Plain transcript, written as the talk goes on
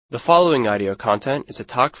The following audio content is a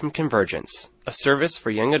talk from Convergence, a service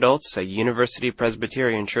for young adults at University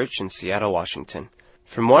Presbyterian Church in Seattle, Washington.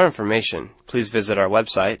 For more information, please visit our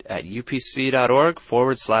website at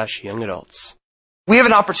upc.org/youngadults. We have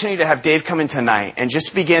an opportunity to have Dave come in tonight and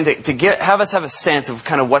just begin to have us have a sense of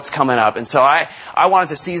kind of what's coming up. And so I wanted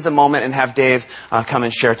to seize the moment and have Dave come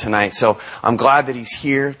and share tonight. So I'm glad that he's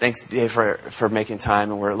here. Thanks, Dave, for making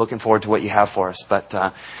time, and we're looking forward to what you have for us. But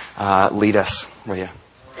lead us, will you?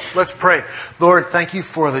 Let's pray. Lord, thank you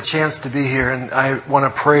for the chance to be here. And I want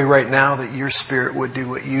to pray right now that your Spirit would do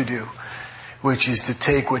what you do, which is to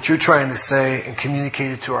take what you're trying to say and communicate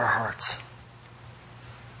it to our hearts.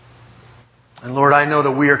 And Lord, I know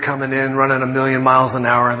that we are coming in running 1,000,000 miles an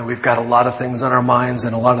hour, and that we've got a lot of things on our minds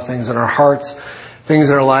and a lot of things in our hearts, things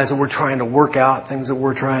in our lives that we're trying to work out, things that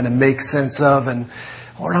we're trying to make sense of. And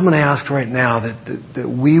Lord, I'm going to ask right now that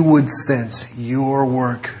we would sense your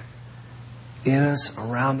work in us,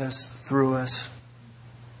 around us, through us.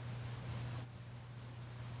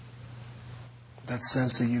 That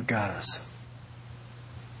sense that you got us.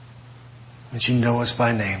 That you know us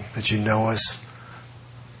by name. That you know us,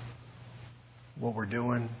 what we're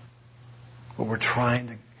doing, what we're trying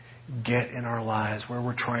to get in our lives, where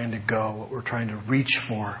we're trying to go, what we're trying to reach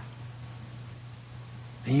for.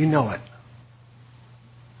 And you know it.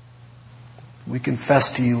 We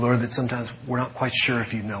confess to you, Lord, that sometimes we're not quite sure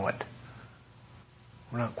if you know it.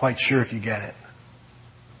 We're not quite sure if you get it.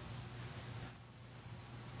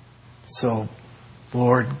 So,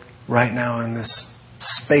 Lord, right now in this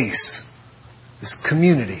space, this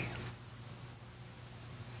community,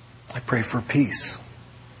 I pray for peace.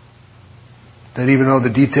 That even though the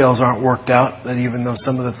details aren't worked out, that even though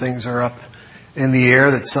some of the things are up in the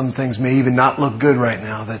air, that some things may even not look good right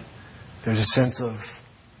now, that there's a sense of,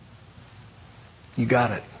 you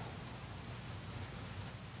got it.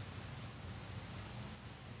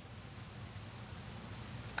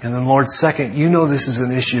 And then, Lord, second, you know this is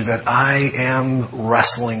an issue that I am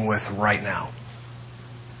wrestling with right now.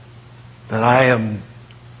 That I am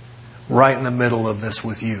right in the middle of this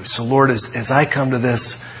with you. So, Lord, as I come to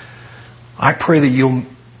this, I pray that you'll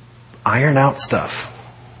iron out stuff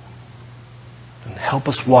and help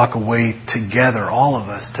us walk away together, all of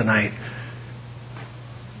us tonight,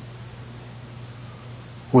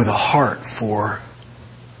 with a heart for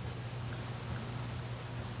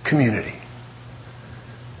community.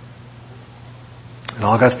 And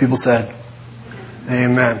all God's people said,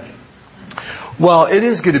 amen. Well, it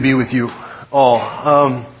is good to be with you all.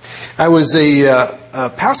 I was a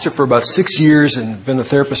pastor for about 6 years and been a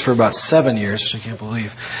therapist for about 7 years, which I can't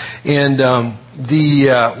believe. And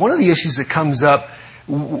one of the issues that comes up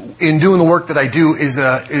in doing the work that I do is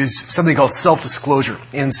something called self-disclosure.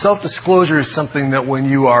 And self-disclosure is something that when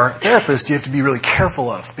you are a therapist, you have to be really careful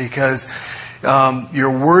of, because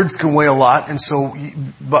your words can weigh a lot, and so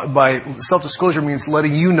by self-disclosure means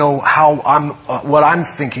letting you know what I'm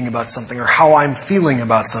thinking about something, or how I'm feeling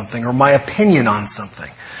about something, or my opinion on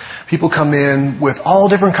something. People come in with all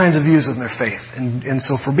different kinds of views on their faith, and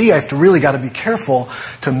so for me, I've really got to be careful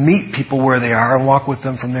to meet people where they are and walk with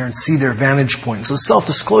them from there and see their vantage point. So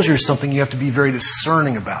self-disclosure is something you have to be very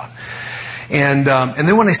discerning about. And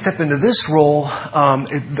then when I step into this role,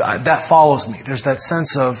 that follows me. There's that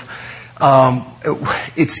sense of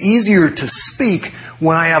it's easier to speak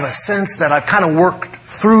when I have a sense that I've kind of worked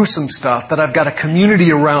through some stuff, that I've got a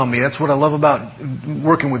community around me. That's what I love about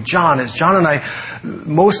working with John, is John and I,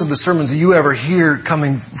 most of the sermons that you ever hear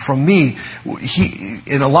coming from me,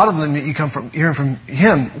 and a lot of them that you hearing from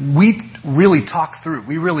him, we really talk through.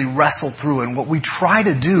 We really wrestle through. And what we try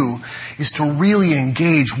to do is to really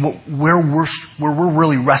engage where we're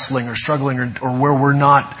really wrestling or struggling, or where we're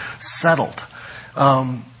not settled.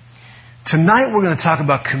 Tonight we're going to talk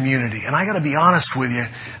about community. And I got to be honest with you,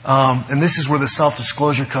 and this is where the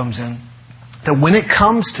self-disclosure comes in, that when it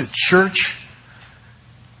comes to church,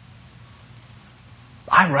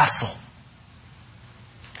 I wrestle.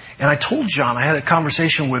 And I told John, I had a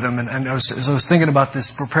conversation with him, and as I was thinking about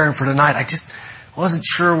this, preparing for tonight, I just wasn't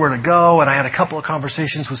sure where to go, and I had a couple of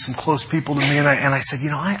conversations with some close people to me, and I said,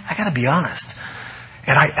 I got to be honest.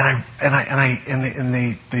 And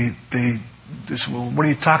they said, well, what are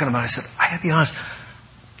you talking about? I said, I got to be honest,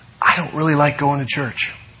 I don't really like going to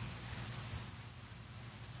church.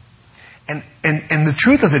 And the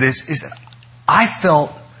truth of it is that I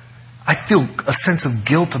feel a sense of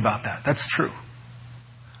guilt about that. That's true.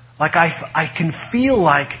 Like I can feel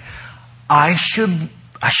like I should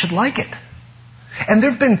like it. And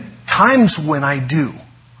there have been times when I do.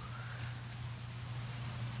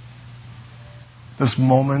 Those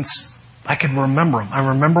moments I could remember them. I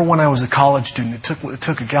remember when I was a college student, it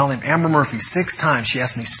took a gal named Amber Murphy 6 times. She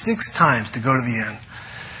asked me 6 times to go to the inn.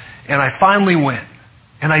 And I finally went.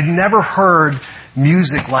 And I'd never heard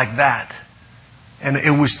music like that. And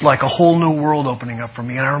it was like a whole new world opening up for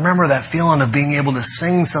me. And I remember that feeling of being able to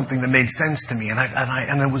sing something that made sense to me.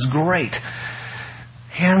 And it was great.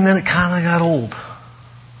 And then it kind of got old.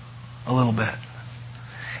 A little bit.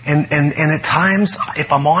 And at times,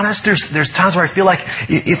 if I'm honest, there's times where I feel like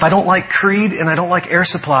if I don't like Creed and I don't like Air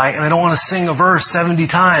Supply and I don't want to sing a verse 70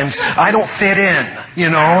 times, I don't fit in, you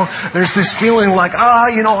know. There's this feeling like,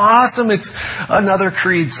 awesome, it's another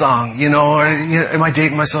Creed song, you know. Or, am I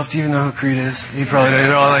dating myself? Do you know who Creed is? You probably don't,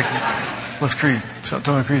 like, what's Creed? Tell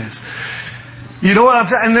me what Creed is. You know what I'm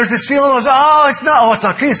saying? And there's this feeling of, it's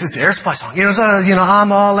not Creed, it's an Air Supply song.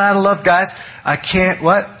 I'm all out of love, guys. I can't,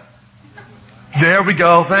 what? There we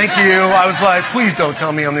go. Thank you. I was like, please don't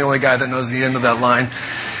tell me I'm the only guy that knows the end of that line.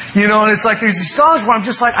 You know, and it's like there's these songs where I'm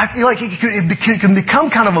just like, I feel like it can become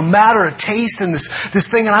kind of a matter of taste and this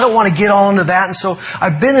thing, and I don't want to get all into that. And so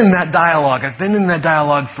I've been in that dialogue. I've been in that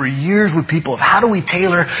dialogue for years with people of how do we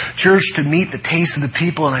tailor church to meet the taste of the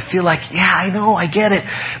people. And I feel like, yeah, I know, I get it.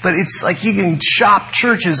 But it's like you can shop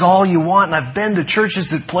churches all you want. And I've been to churches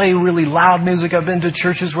that play really loud music. I've been to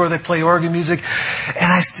churches where they play organ music.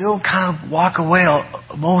 And I still kind of walk away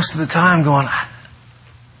most of the time going,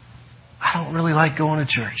 I don't really like going to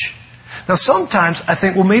church. Now, sometimes I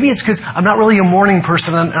think, well, maybe it's because I'm not really a morning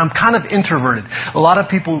person and I'm kind of introverted. A lot of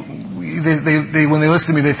people, they when they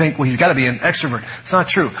listen to me, they think, well, he's got to be an extrovert. It's not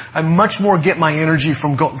true. I much more get my energy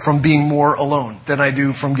from being more alone than I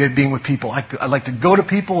do from being with people. I like to go to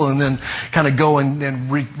people and then kind of go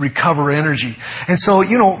and recover energy. And so,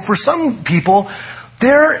 for some people,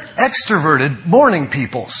 they're extroverted morning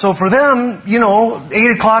people. So for them,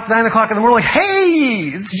 8 o'clock, 9 o'clock in the morning, like, hey,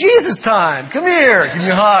 it's Jesus time. Come here. Give me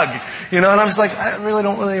a hug. And I'm just like, I really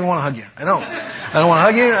don't really want to hug you. I don't want to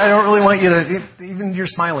hug you. I don't really want you to, even you're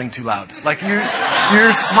smiling too loud. Like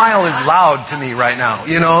your smile is loud to me right now.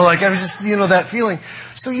 Like I was just, that feeling.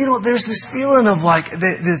 So, there's this feeling of like,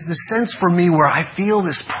 the sense for me where I feel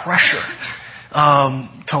this pressure,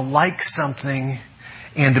 to like something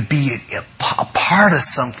and to be a part of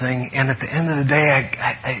something. And at the end of the day,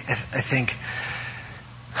 I think,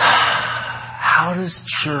 how does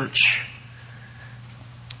church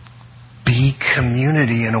be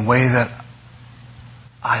community in a way that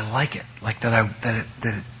I like it? Like that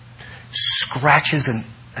it scratches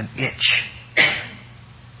an itch.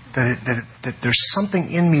 That there's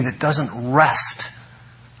something in me that doesn't rest.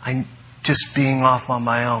 I'm just being off on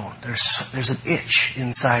my own. There's an itch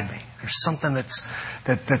inside me. There's something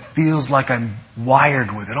that feels like I'm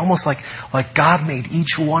wired with it. Almost like God made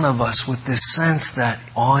each one of us with this sense that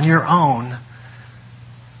on your own,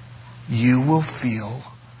 you will feel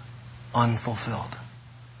unfulfilled.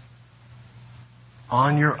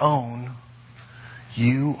 On your own,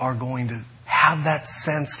 you are going to have that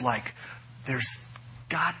sense like there's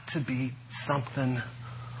got to be something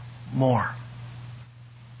more.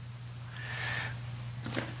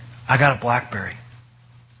 I got a BlackBerry.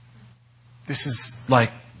 This is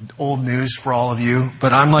like old news for all of you,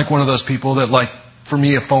 but I'm like one of those people that like, for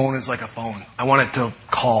me, a phone is like a phone. I want it to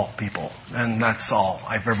call people, and that's all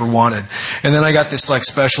I've ever wanted. And then I got this like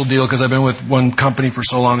special deal because I've been with one company for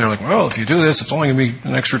so long. They're like, well, if you do this, it's only going to be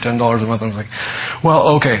an extra $10 a month. I was like,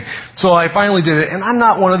 well, okay. So I finally did it, and I'm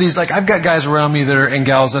not one of these, like, I've got guys around me and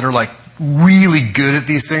gals that are like really good at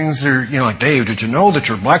these things. They're, like, Dave, did you know that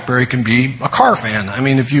your BlackBerry can be a car fan? I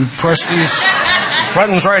mean, if you press these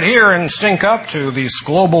buttons right here and sync up to this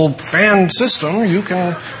global fan system, you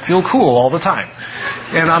can feel cool all the time.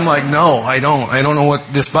 And I'm like, no, I don't. I don't know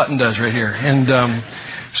what this button does right here. And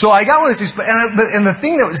so I got one of these. And the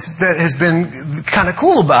thing that has been kind of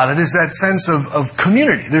cool about it is that sense of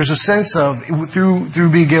community. There's a sense of,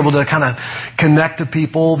 through being able to kind of connect to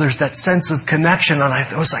people, there's that sense of connection. And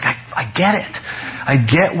I was like, I get it. I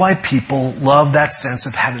get why people love that sense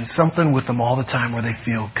of having something with them all the time where they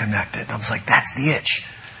feel connected. And I was like, that's the itch.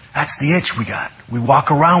 That's the itch we got. We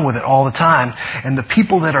walk around with it all the time. And the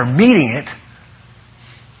people that are meeting it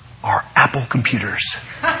are Apple computers.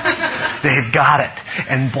 They've got it.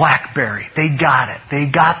 And BlackBerry, they got it. They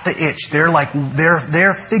got the itch.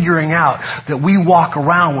 They're figuring out that we walk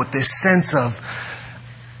around with this sense of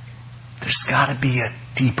there's got to be a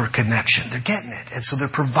deeper connection. They're getting it. And so they're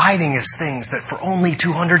providing us things that for only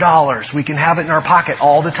 $200, we can have it in our pocket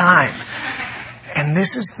all the time. And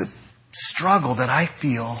this is the struggle that I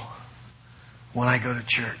feel when I go to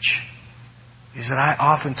church, is that I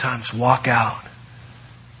oftentimes walk out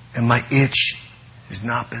and my itch has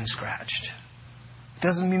not been scratched. It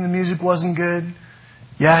doesn't mean the music wasn't good.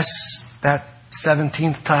 Yes, that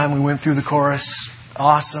 17th time we went through the chorus.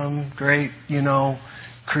 Awesome, great,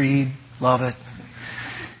 Creed, love it.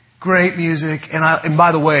 Great music. And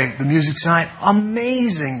by the way, the music tonight,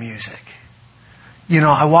 amazing music.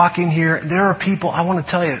 I walk in here, and there are people, I want to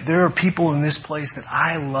tell you, there are people in this place that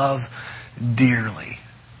I love dearly.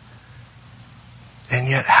 And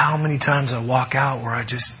yet, how many times I walk out where I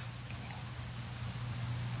just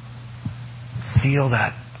feel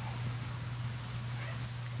that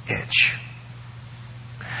itch.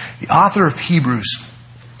 The author of Hebrews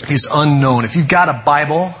is unknown. If you've got a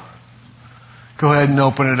Bible, go ahead and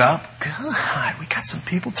open it up. God, we got some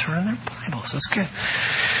people turning their Bibles. That's good.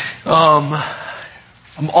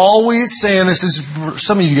 I'm always saying this is for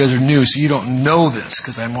some of you guys are new, so you don't know this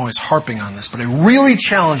because I'm always harping on this. But I really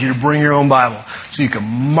challenge you to bring your own Bible so you can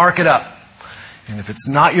mark it up. And if it's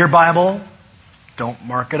not your Bible, don't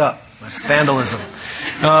mark it up. That's vandalism.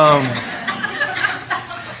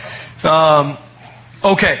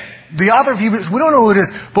 Okay. The author of Hebrews, we don't know who it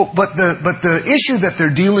is, but the issue that they're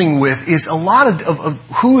dealing with is a lot of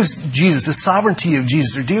who is Jesus, the sovereignty of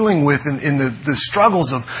Jesus. They're dealing with in the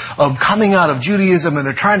struggles of coming out of Judaism, and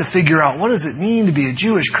they're trying to figure out what does it mean to be a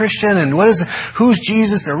Jewish Christian, and who's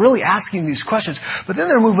Jesus? They're really asking these questions. But then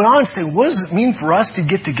they're moving on and saying, what does it mean for us to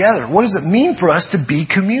get together? What does it mean for us to be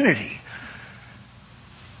community?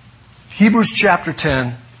 Hebrews chapter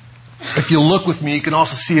 10, if you look with me, you can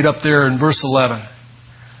also see it up there in verse 11.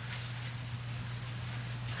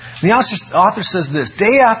 The author says this,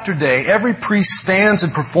 day after day, every priest stands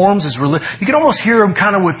and performs his religion. You can almost hear him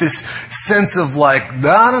kind of with this sense of like,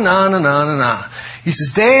 na-na-na-na-na-na-na. He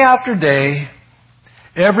says, day after day,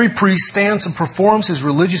 every priest stands and performs his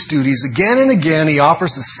religious duties. Again and again, he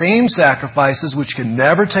offers the same sacrifices which can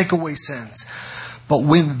never take away sins. But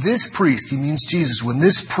when this priest, he means Jesus, when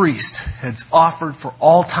this priest had offered for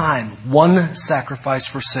all time one sacrifice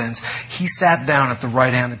for sins, he sat down at the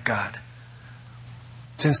right hand of God.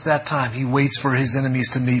 Since that time, he waits for his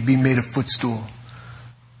enemies to be made a footstool.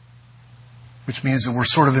 Which means that we're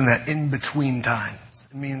sort of in that in-between time.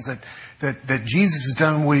 It means that Jesus has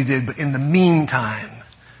done what he did, but in the meantime,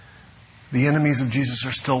 the enemies of Jesus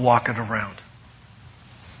are still walking around.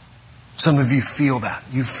 Some of you feel that.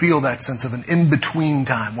 You feel that sense of an in-between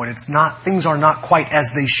time when things are not quite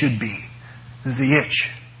as they should be. There's the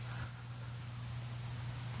itch.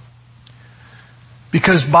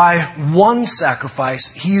 Because by one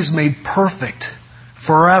sacrifice, he has made perfect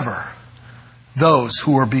forever those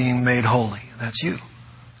who are being made holy. That's you.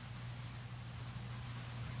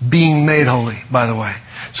 Being made holy, by the way.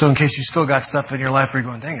 So in case you still got stuff in your life where you're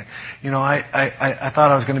going, dang it, I thought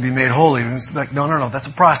I was going to be made holy. And it's like, no, that's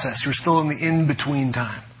a process. You're still in the in-between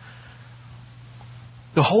time.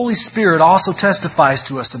 The Holy Spirit also testifies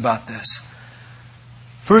to us about this.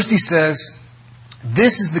 First he says,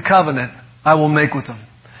 this is the covenant I will make with them.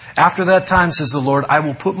 After that time, says the Lord, I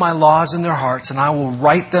will put my laws in their hearts and I will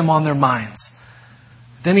write them on their minds.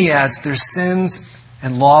 Then he adds, their sins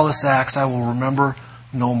and lawless acts I will remember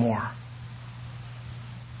no more.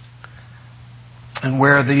 And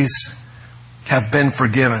where these have been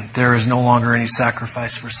forgiven, there is no longer any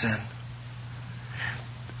sacrifice for sin.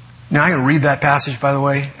 Now, I'm going to read that passage, by the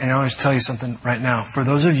way, and I want to tell you something right now. For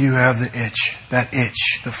those of you who have the itch,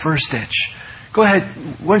 the first itch, go ahead.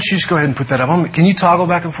 Why don't you just go ahead and put that up? Can you toggle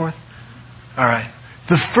back and forth? All right.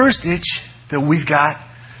 The first itch that we've got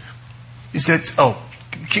is that,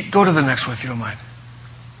 go to the next one if you don't mind.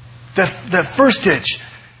 That first itch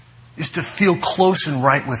is to feel close and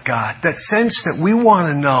right with God. That sense that we want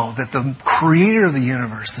to know that the creator of the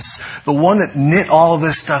universe, the one that knit all of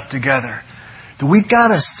this stuff together, that we've got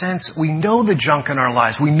a sense, we know the junk in our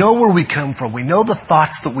lives. We know where we come from. We know the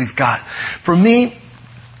thoughts that we've got. For me,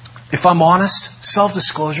 if I'm honest,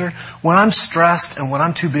 self-disclosure, when I'm stressed and when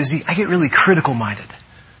I'm too busy, I get really critical-minded.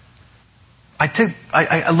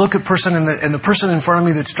 I look at person and the person in front of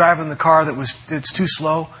me that's driving the car that's too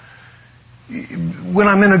slow. When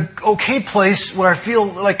I'm in an okay place where I feel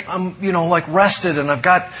like I'm, like rested and I've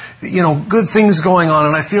got, good things going on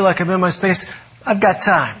and I feel like I'm in my space, I've got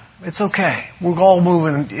time. It's okay. We're all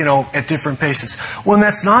moving, at different paces. When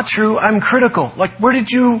that's not true, I'm critical. Like, where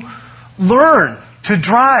did you learn to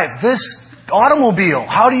drive this automobile?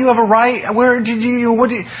 How do you have a right? Where did you,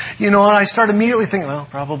 and I start immediately thinking, well,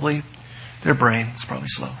 probably their brain is probably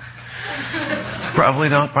slow. Probably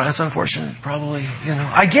don't. That's unfortunate. Probably,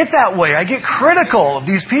 I get that way. I get critical of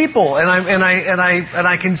these people, and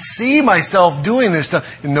I can see myself doing this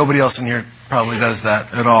stuff. And nobody else in here probably does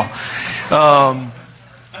that at all.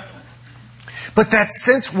 But that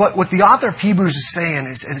sense, what the author of Hebrews is saying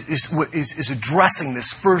is addressing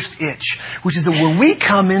this first itch, which is that when we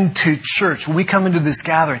come into church, when we come into this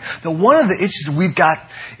gathering, that one of the itches we've got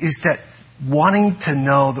is that wanting to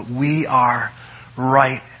know that we are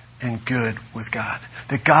right and good with God.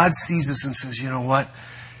 That God sees us and says, you know what?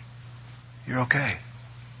 You're okay.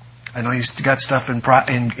 I know you got stuff in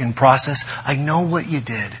process. I know what you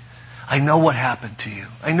did. I know what happened to you.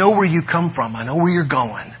 I know where you come from. I know where you're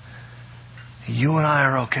going. You and I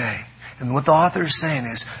are okay. And what the author is saying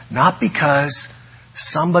is, not because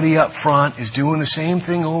somebody up front is doing the same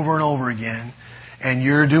thing over and over again, and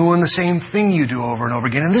you're doing the same thing you do over and over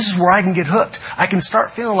again. And this is where I can get hooked. I can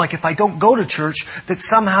start feeling like if I don't go to church, that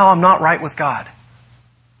somehow I'm not right with God.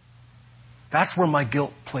 That's where my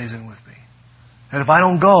guilt plays in with me. And if I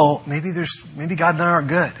don't go, maybe God and I aren't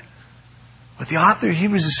good. But the author of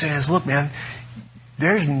Hebrews is saying, look, man,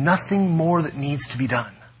 there's nothing more that needs to be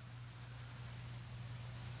done.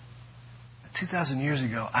 2,000 years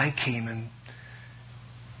ago, I came and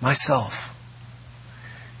myself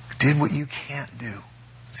did what you can't do.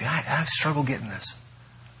 See, I've struggled getting this.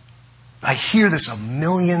 I hear this a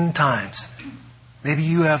million times. Maybe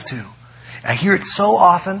you have too. I hear it so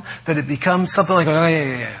often that it becomes something like, oh,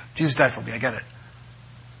 yeah. Jesus died for me. I get it.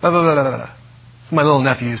 Blah, blah, blah, blah, blah. That's what my little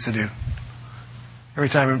nephew used to do. Every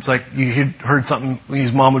time it's like you heard something,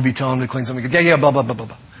 his mom would be telling him to clean something. Yeah, blah, blah, blah, blah,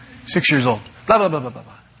 blah. 6 years old. Blah, blah, blah, blah, blah,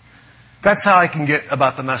 blah. That's how I can get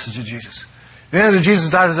about the message of Jesus. Yeah,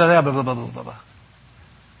 Jesus died, blah, blah, blah, blah, blah, blah.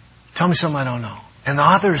 Tell me something I don't know. And the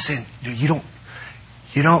author is saying, you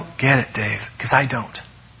don't get it, Dave, because I don't.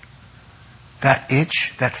 That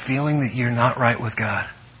itch, that feeling that you're not right with God,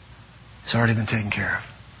 it's already been taken care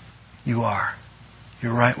of. You are.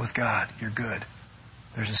 You're right with God. You're good.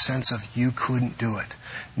 There's a sense of you couldn't do it.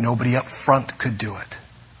 Nobody up front could do it.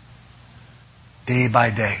 Day by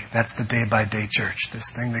day. That's the day-by-day church. This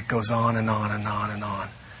thing that goes on and on and on and on.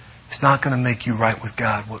 It's not going to make you right with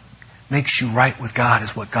God. What makes you right with God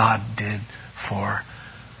is what God did for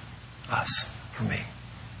us, for me,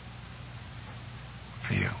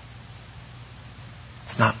 for you.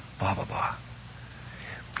 It's not blah, blah, blah.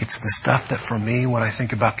 It's the stuff that for me, when I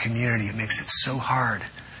think about community, it makes it so hard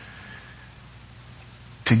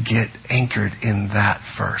to get anchored in that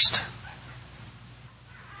first.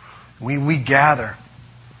 We gather.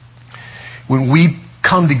 When we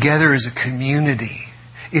come together as a community,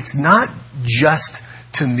 it's not just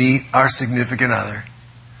to meet our significant other.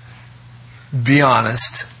 Be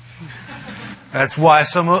honest. That's why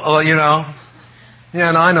some, Yeah,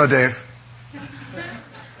 no, I know Dave.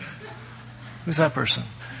 Who's that person?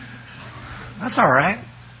 That's all right.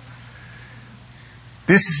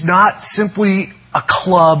 This is not simply a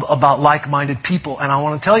club about like-minded people. And I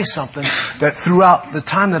want to tell you something, that throughout the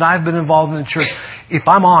time that I've been involved in the church, if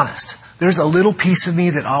I'm honest, there's a little piece of me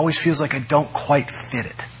that always feels like I don't quite fit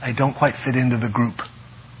it. I don't quite fit into the group.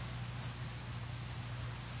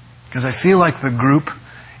 Because I feel like the group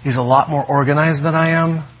is a lot more organized than I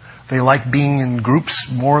am. They like being in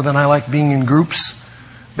groups more than I like being in groups.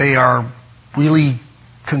 They are really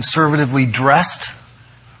conservatively dressed.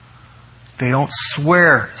 They don't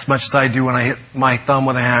swear as much as I do when I hit my thumb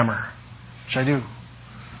with a hammer, which I do.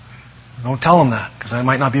 Don't tell them that, because I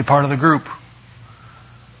might not be a part of the group.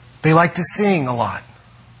 They like to sing a lot.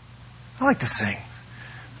 I like to sing.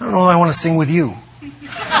 I don't know if I want to sing with you.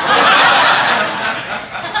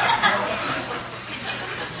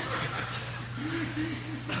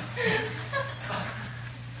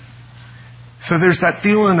 So there's that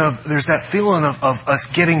feeling of us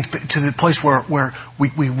getting to the place where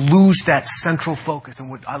we lose that central focus.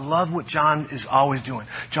 And I love what John is always doing.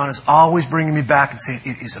 John is always bringing me back and saying,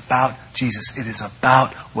 it is about Jesus. It is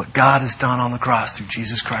about what God has done on the cross through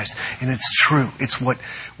Jesus Christ. And it's true. It's what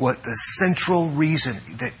the central reason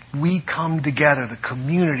that we come together, the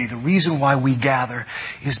community, the reason why we gather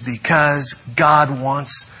is because God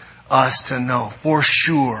wants us to know for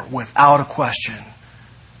sure, without a question,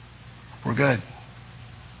 we're good.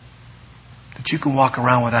 That you can walk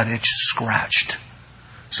around with that itch scratched.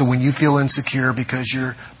 So when you feel insecure because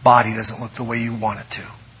your body doesn't look the way you want it to.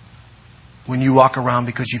 When you walk around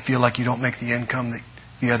because you feel like you don't make the income that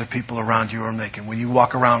the other people around you are making. When you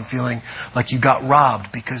walk around feeling like you got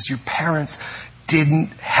robbed because your parents didn't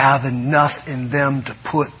have enough in them to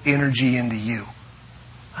put energy into you.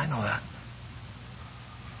 I know that.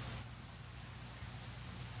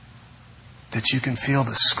 That you can feel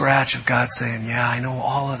the scratch of God saying, yeah, I know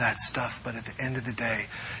all of that stuff, but at the end of the day,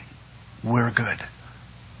 we're good.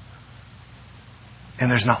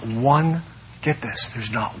 And there's not one, get this,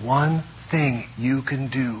 there's not one thing you can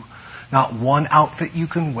do, not one outfit you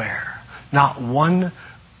can wear, not one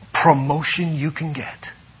promotion you can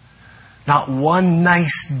get. Not one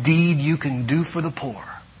nice deed you can do for the poor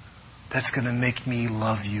that's going to make me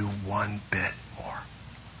love you one bit more.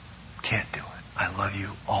 Can't do it. I love you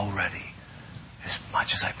already as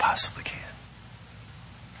much as I possibly can.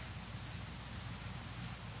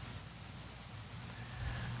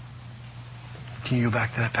 Can you go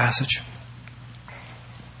back to that passage?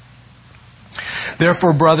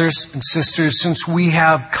 Therefore, brothers and sisters, since we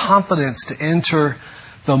have confidence to enter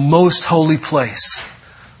the most holy place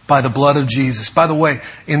by the blood of Jesus. By the way,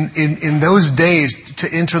 in those days, to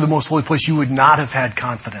enter the most holy place, you would not have had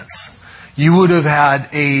confidence. You would have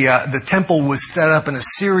had the temple was set up in a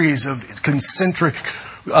series of concentric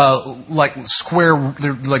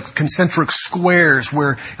concentric squares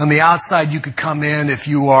where on the outside you could come in if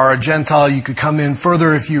you are a Gentile, you could come in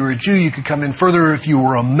further if you were a Jew, you could come in further if you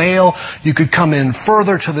were a male, you could come in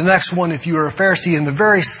further to the next one if you were a Pharisee. In the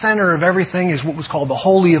very center of everything is what was called the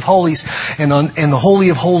Holy of Holies. And in the Holy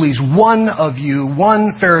of Holies, one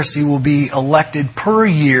Pharisee will be elected per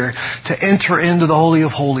year to enter into the Holy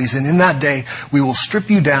of Holies. And in that day, we will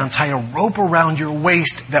strip you down, tie a rope around your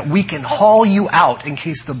waist that we can haul you out in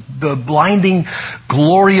case the blinding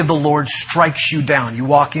glory of the Lord strikes you down. You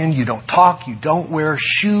walk in, you don't talk, you don't wear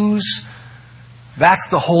shoes. That's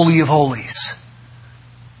the Holy of Holies.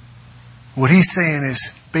 What he's saying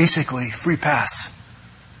is basically free pass.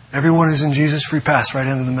 Everyone is in Jesus, free pass right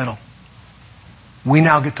into the middle. We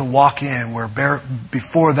now get to walk in where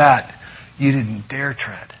before that you didn't dare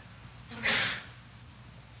tread.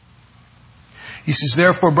 He says,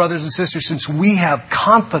 therefore, brothers and sisters, since we have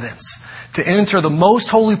confidence to enter the most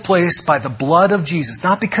holy place by the blood of Jesus,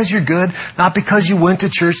 not because you're good, not because you went to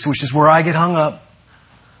church, which is where I get hung up,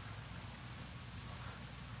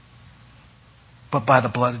 but by the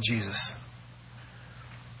blood of Jesus,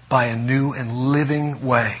 by a new and living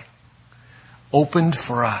way opened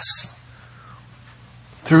for us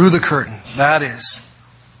through the curtain, that is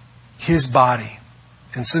His body.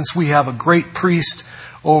 And since we have a great priest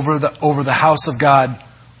over the house of God,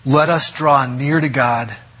 let us draw near to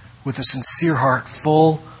God with a sincere heart,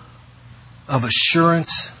 full of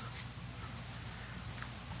assurance,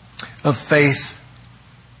 of faith,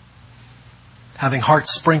 having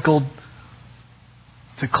hearts sprinkled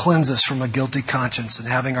to cleanse us from a guilty conscience, and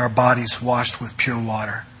having our bodies washed with pure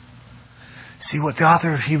water. See, what the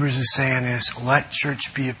author of Hebrews is saying is, let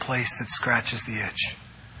church be a place that scratches the itch,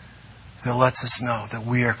 that lets us know that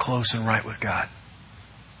we are close and right with God.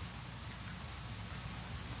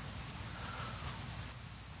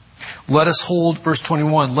 Let us hold, verse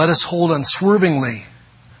 21, let us hold unswervingly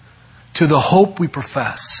to the hope we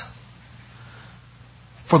profess.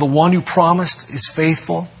 For the one who promised is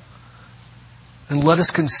faithful. And let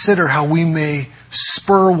us consider how we may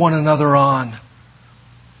spur one another on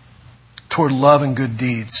toward love and good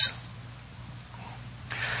deeds.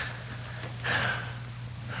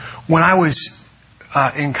 When I was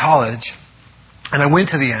in college, and I went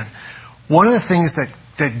to the end, one of the things that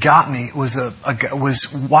got me was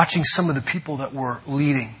watching some of the people that were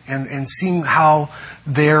leading and seeing how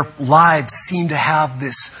their lives seemed to have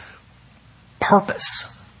this purpose.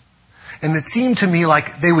 And it seemed to me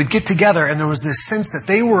like they would get together and there was this sense that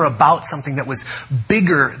they were about something that was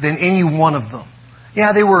bigger than any one of them.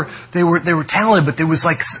 Yeah, they were talented, but there was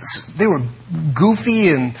they were goofy,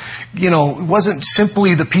 and it wasn't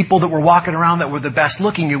simply the people that were walking around that were the best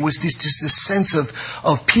looking. It was just this sense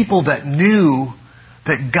of people that knew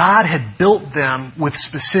that God had built them with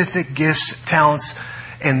specific gifts, talents,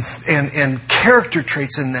 and character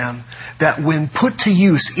traits in them that when put to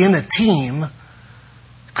use in a team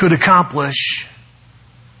could accomplish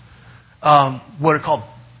what are called,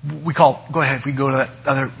 go ahead, if we go to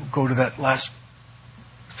that last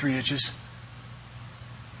 3 inches.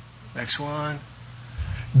 Next one.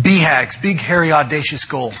 BHAGs, big, hairy, audacious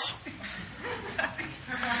goals.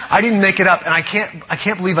 I didn't make it up, and I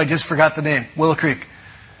can't believe I just forgot the name. Willow Creek.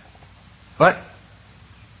 What?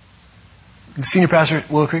 The senior pastor at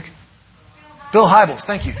Willow Creek? Bill Hybels.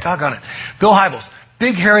 Thank you. Talk on it. Bill Hybels.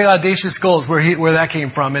 Big, hairy, audacious goals, where that came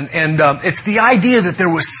from. And it's the idea that there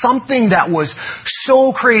was something that was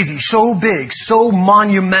so crazy, so big, so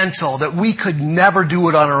monumental that we could never do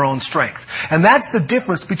it on our own strength. And that's the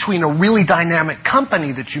difference between a really dynamic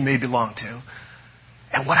company that you may belong to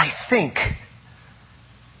and what I think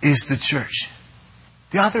is the church.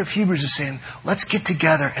 The author of Hebrews is saying, let's get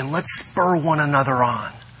together and let's spur one another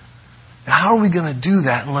on. Now, how are we going to do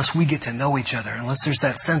that unless we get to know each other? Unless there's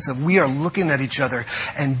that sense of we are looking at each other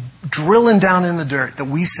and drilling down in the dirt that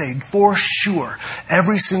we say, for sure,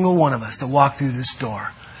 every single one of us that walked through this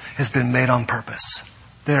door has been made on purpose.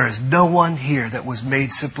 There is no one here that was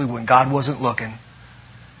made simply when God wasn't looking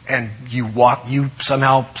and you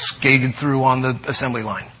somehow skated through on the assembly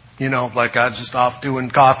line. You know, like I was just off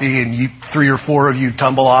doing coffee and 3 or 4 of you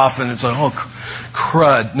tumble off and it's like, oh,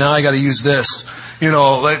 crud, now I got to use this. You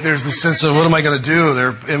know, like there's this sense of, what am I going to do?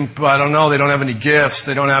 I don't know, they don't have any gifts,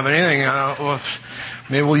 they don't have anything.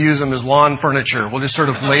 Maybe we'll use them as lawn furniture. We'll just sort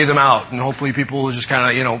of lay them out and hopefully people will just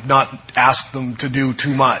kind of, not ask them to do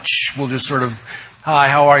too much. We'll just sort of, hi,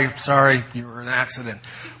 how are you? Sorry, you were in an accident.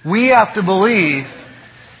 We have to believe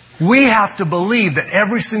that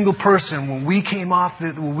every single person, when we came off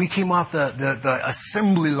the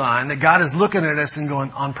assembly line, that God is looking at us and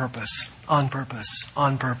going, on purpose, on purpose,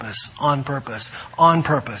 on purpose, on purpose, on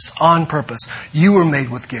purpose, on purpose. You were made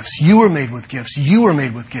with gifts. You were made with gifts. You were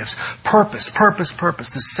made with gifts. Purpose, purpose,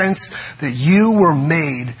 purpose. The sense that you were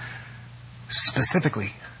made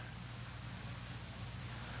specifically.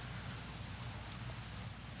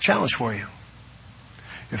 Challenge for you.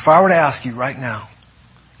 If I were to ask you right now,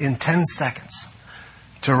 in 10 seconds,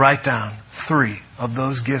 to write down 3 of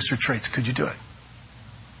those gifts or traits, could you do it?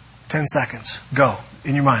 10 seconds. Go.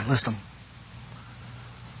 In your mind, list them.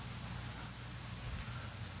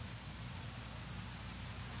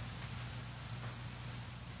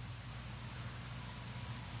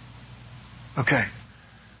 Okay.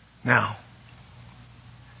 Now,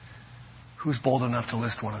 who's bold enough to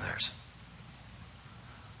list one of theirs?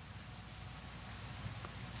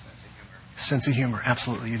 Sense of humor.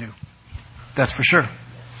 Absolutely, you do. That's for sure.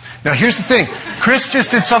 Now, here's the thing. Chris just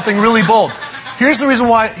did something really bold. Here's the reason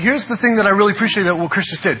why. Here's the thing that I really appreciate about what Chris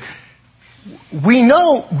just did. We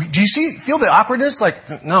know. Do you feel the awkwardness?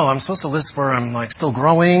 Like, no, I'm supposed to list where I'm like still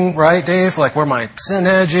growing, right, Dave? Like where my sin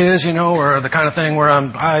edge is, or the kind of thing where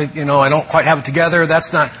I don't quite have it together.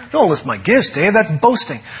 That's not. Don't list my gifts, Dave. That's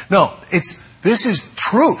boasting. No, this is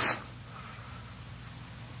truth.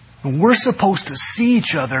 And we're supposed to see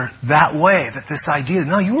each other that way, that this idea,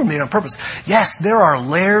 no, you were made on purpose. Yes, there are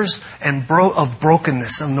layers of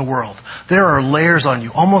brokenness in the world. There are layers on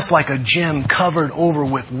you, almost like a gem covered over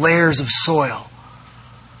with layers of soil.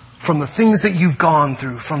 From the things that you've gone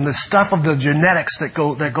through, from the stuff of the genetics that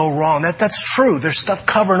go wrong. That's true. There's stuff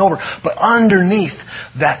covering over. But underneath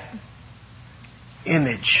that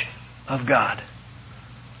image of God,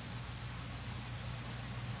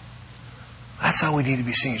 that's how we need to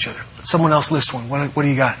be seeing each other. Someone else list one. What do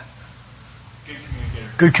you got? Good communicator.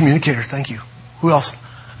 Good communicator. Thank you. Who else?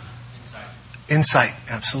 Insight. Insight.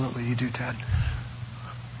 Absolutely. You do, Ted.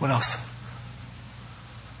 What else?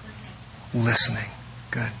 Listening.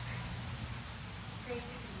 Good.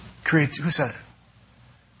 Creativity. Who said it?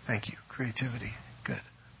 Thank you. Creativity. Good.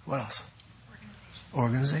 What else?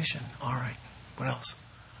 Organization. All right. What else?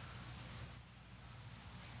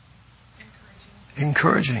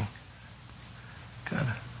 Encouraging. Good.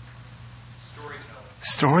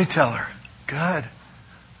 Storyteller. Good.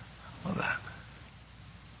 Love that.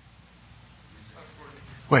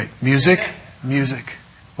 Wait, music? Music.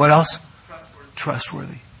 What else?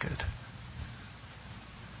 Trustworthy. Good.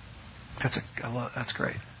 That's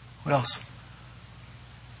great. What else?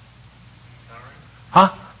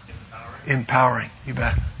 Huh? Empowering. You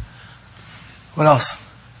bet. What else?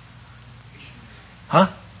 Huh?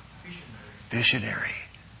 Visionary.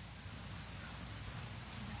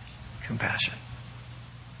 Compassion.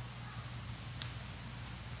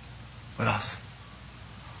 What else?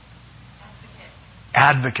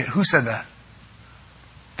 Advocate. Who said that?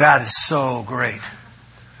 That is so great.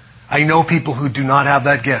 I know people who do not have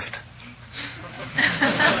that gift.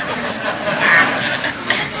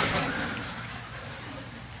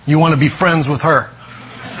 You want to be friends with her.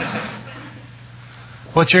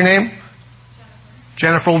 What's your name?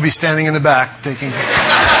 Jennifer will be standing in the back taking.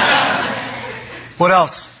 What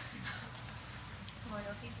else?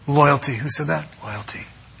 Loyalty. Who said that? Loyalty.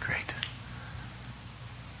 Great.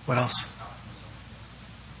 What else?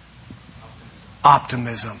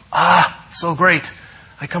 Optimism. So great.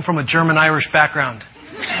 I come from a German-Irish background.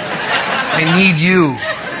 I need you.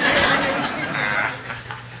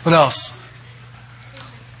 What else?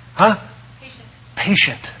 Huh?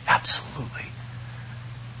 Patient. Absolutely.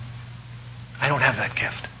 I don't have that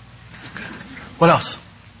gift. That's good. What else?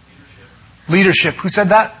 Leadership. Who said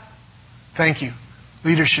that? Thank you.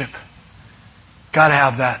 Leadership. Got to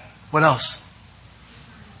have that. What else?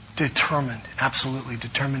 Determined. Absolutely.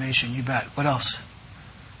 Determination. You bet. What else?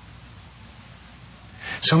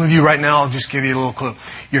 Some of you right now, I'll just give you a little clue.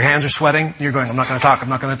 Your hands are sweating. You're going, I'm not going to talk. I'm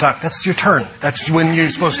not going to talk. That's your turn. That's when you're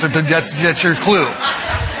supposed to, that's your clue.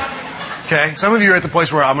 Okay? Some of you are at the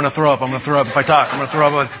place where I'm going to throw up. I'm going to throw up if I talk. I'm going to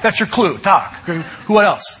throw up. That's your clue. Talk. What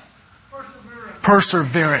else?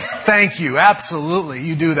 Perseverance. Thank you. Absolutely.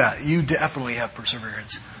 You do that. You definitely have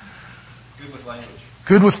perseverance. Good with language.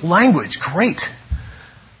 Good with language. Great.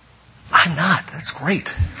 I'm not. That's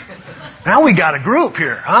great. Now we got a group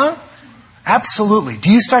here, huh? Absolutely.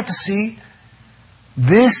 Do you start to see?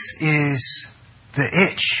 This is the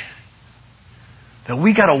itch. That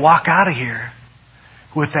we got to walk out of here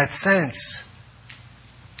with that sense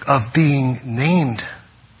of being named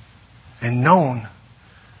and known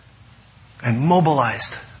and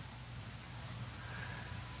mobilized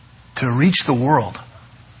to reach the world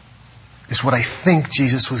is what I think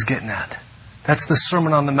Jesus was getting at. That's the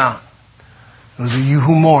Sermon on the Mount. Those of you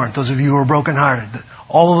who mourn, those of you who are brokenhearted,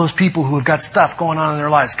 all of those people who have got stuff going on in their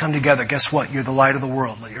lives, come together. Guess what? You're the light of the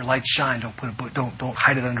world. Let your light shine. Don't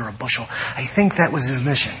hide it under a bushel. I think that was his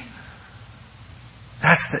mission.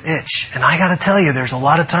 That's the itch. And I got to tell you, there's a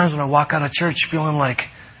lot of times when I walk out of church feeling like,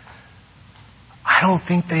 I don't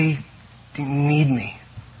think they need me.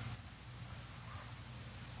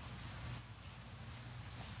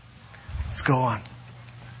 Let's go on.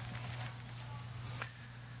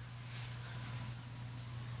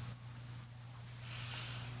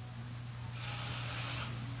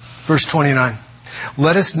 Verse 29.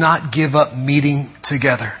 Let us not give up meeting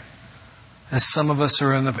together, as some of us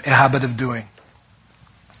are in the habit of doing.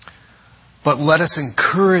 But let us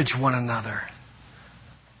encourage one another,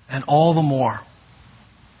 and all the more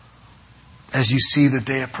as you see the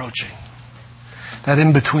day approaching. That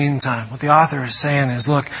in-between time. What the author is saying is,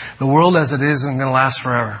 look, the world as it is isn't going to last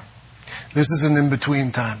forever. This is an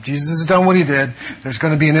in-between time. Jesus has done what he did. There's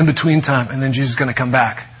going to be an in-between time, and then Jesus is going to come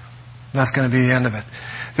back. And that's going to be the end of it.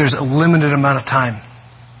 There's a limited amount of time.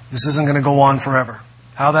 This isn't going to go on forever.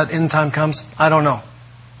 How that end time comes, I don't know.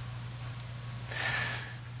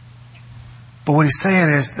 But what he's saying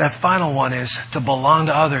is, that final one is to belong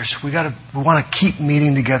to others. We want to keep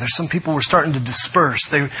meeting together. Some people were starting to disperse.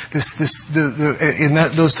 Those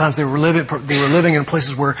times they were living in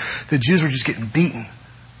places where the Jews were just getting beaten,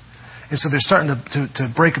 and so they're starting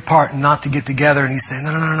to break apart and not to get together. And he's saying,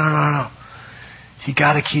 no. You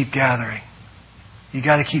got to keep gathering. You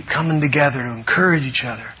got to keep coming together to encourage each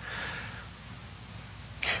other.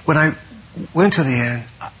 When I went to the inn,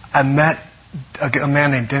 I met a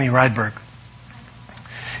man named Denny Rydberg.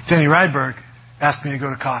 Denny Rydberg asked me to go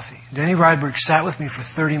to coffee. Denny Rydberg sat with me for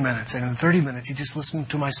 30 minutes, and in 30 minutes he just listened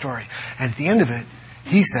to my story. And at the end of it,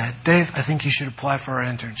 he said, Dave, I think you should apply for our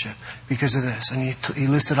internship because of this. And he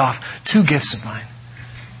listed off 2 gifts of mine.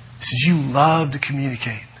 He says, you love to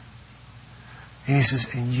communicate. And he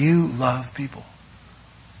says, and you love people.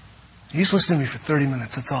 He just listened to me for 30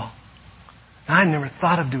 minutes, that's all. And I never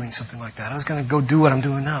thought of doing something like that. I was going to go do what I'm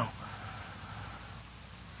doing now.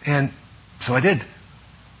 And so I did.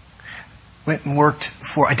 Went and worked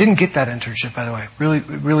I didn't get that internship, by the way. Really,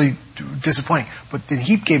 really disappointing. But then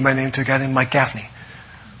he gave my name to a guy named Mike Gaffney.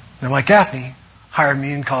 Now, Mike Gaffney hired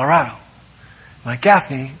me in Colorado. Mike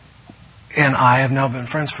Gaffney and I have now been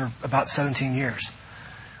friends for about 17 years.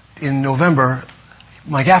 In November,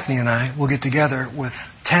 Mike Gaffney and I will get together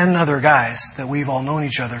with 10 other guys that we've all known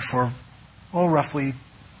each other for, roughly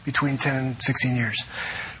between 10 and 16 years,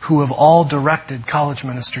 who have all directed college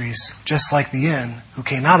ministries just like the Inn, who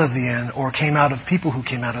came out of the Inn, or came out of people who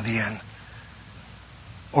came out of the Inn.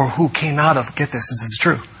 Or who came out of, get this is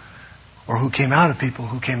true, or who came out of people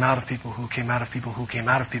who came out of people who came out of people who came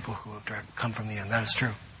out of people who have come from the Inn. That is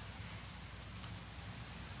true.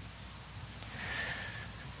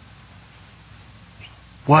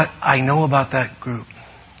 What I know about that group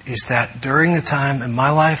is that during the time in my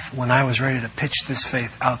life when I was ready to pitch this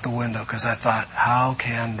faith out the window, because I thought, how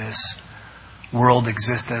can this world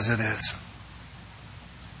exist as it is?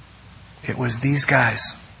 It was these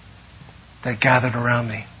guys that gathered around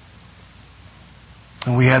me.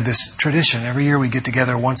 And we had this tradition. Every year we get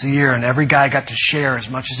together once a year, and every guy got to share as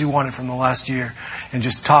much as he wanted from the last year and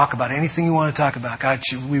just talk about anything you want to talk about.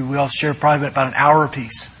 We all share probably about an hour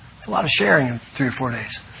apiece. It's a lot of sharing in 3 or 4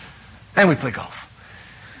 days. And we play golf.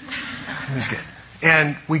 It was good.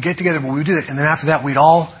 And we get together, but we do that. And then after that, we'd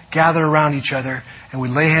all gather around each other and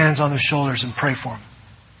we'd lay hands on their shoulders and pray for them.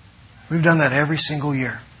 We've done that every single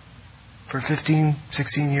year for 15,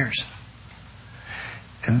 16 years.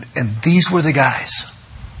 And these were the guys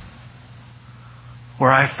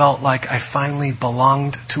where I felt like I finally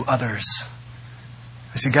belonged to others.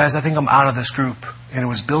 I said, guys, I think I'm out of this group. And it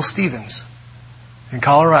was Bill Stevens in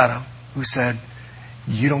Colorado who said,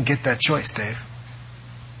 you don't get that choice, Dave.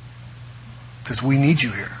 Because we need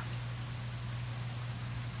you here.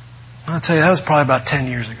 I'll tell you, that was probably about 10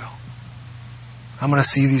 years ago. I'm going to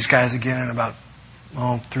see these guys again in about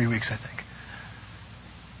 3 weeks, I think.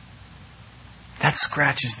 That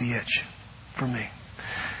scratches the itch for me.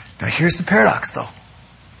 Now here's the paradox, though.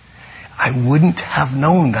 I wouldn't have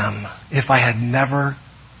known them if I had never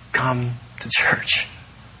come to church.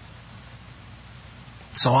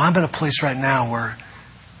 So I'm at a place right now where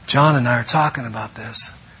John and I are talking about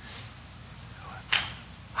this.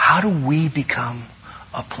 How do we become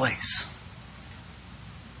a place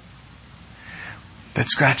that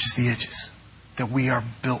scratches the itches that we are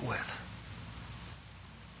built with?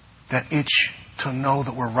 That itch to know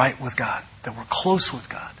that we're right with God, that we're close with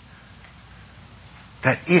God.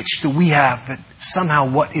 That itch that we have, that somehow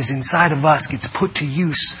what is inside of us gets put to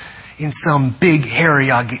use in some big, hairy,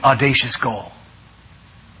 audacious goal.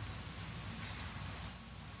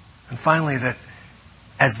 And finally, that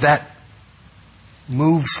as that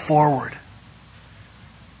moves forward,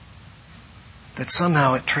 that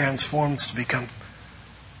somehow it transforms to become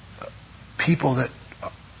people that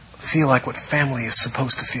feel like what family is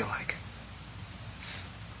supposed to feel like.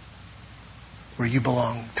 Where you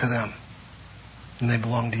belong to them and they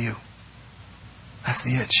belong to you. That's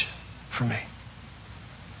the itch for me.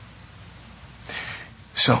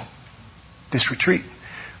 So, this retreat,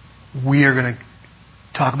 we are going to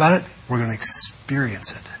talk about it. We're going to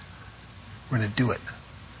experience it. We're going to do it.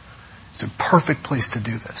 It's a perfect place to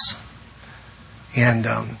do this. And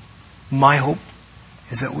my hope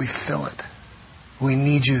is that we fill it. We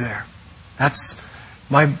need you there. That's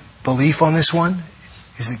my belief on this one,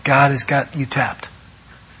 is that God has got you tapped.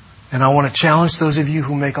 And I want to challenge those of you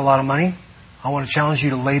who make a lot of money. I want to challenge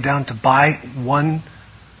you to lay down to buy one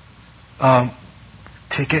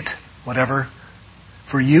ticket, whatever,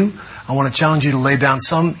 for you. I want to challenge you to lay down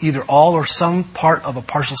some, either all or some part of a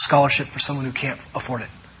partial scholarship for someone who can't afford it.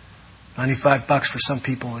 $95 for some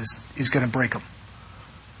people is going to break them.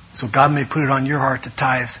 So God may put it on your heart to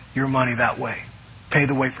tithe your money that way. Pay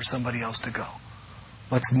the way for somebody else to go.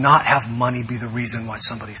 Let's not have money be the reason why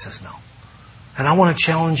somebody says no. And I want to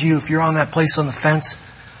challenge you, if you're on that place on the fence,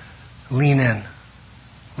 lean in.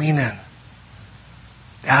 Lean in.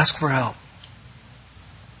 Ask for help.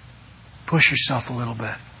 Push yourself a little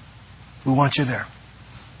bit. We want you there.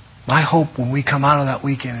 My hope when we come out of that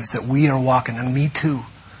weekend is that we are walking, and me too,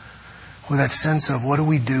 with that sense of what do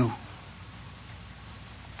we do?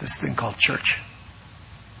 This thing called church.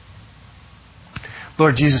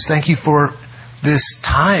 Lord Jesus, thank you for this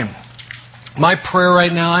time. My prayer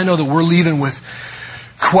right now, I know that we're leaving with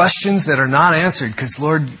questions that are not answered because,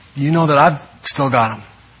 Lord, you know that I've still got them.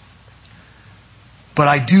 But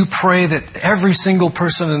I do pray that every single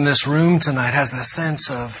person in this room tonight has a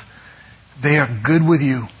sense of they are good with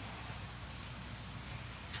you.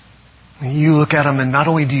 And you look at them and not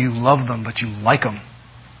only do you love them, but you like them.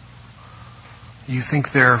 You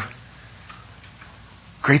think they're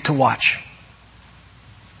great to watch.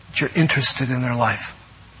 That you're interested in their life.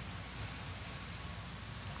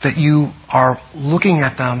 That you are looking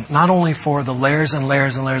at them not only for the layers and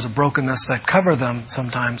layers and layers of brokenness that cover them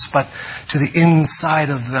sometimes, but to the inside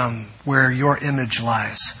of them where your image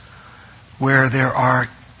lies. Where there are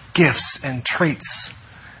gifts and traits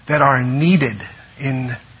that are needed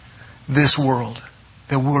in this world.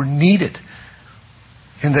 That were needed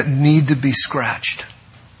and that need to be scratched.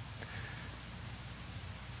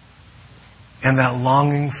 And that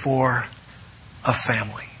longing for a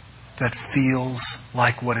family that feels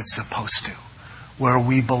like what it's supposed to, where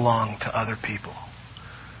we belong to other people.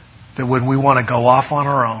 That when we want to go off on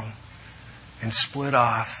our own and split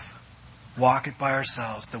off, walk it by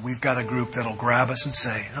ourselves, that we've got a group that'll grab us and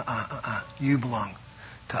say, you belong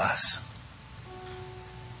to us.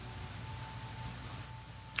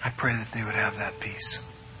 I pray that they would have that peace.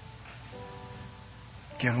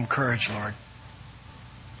 Give them courage, Lord,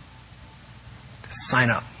 to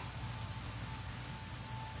sign up.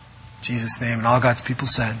 In Jesus' name, and all God's people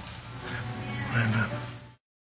said, amen.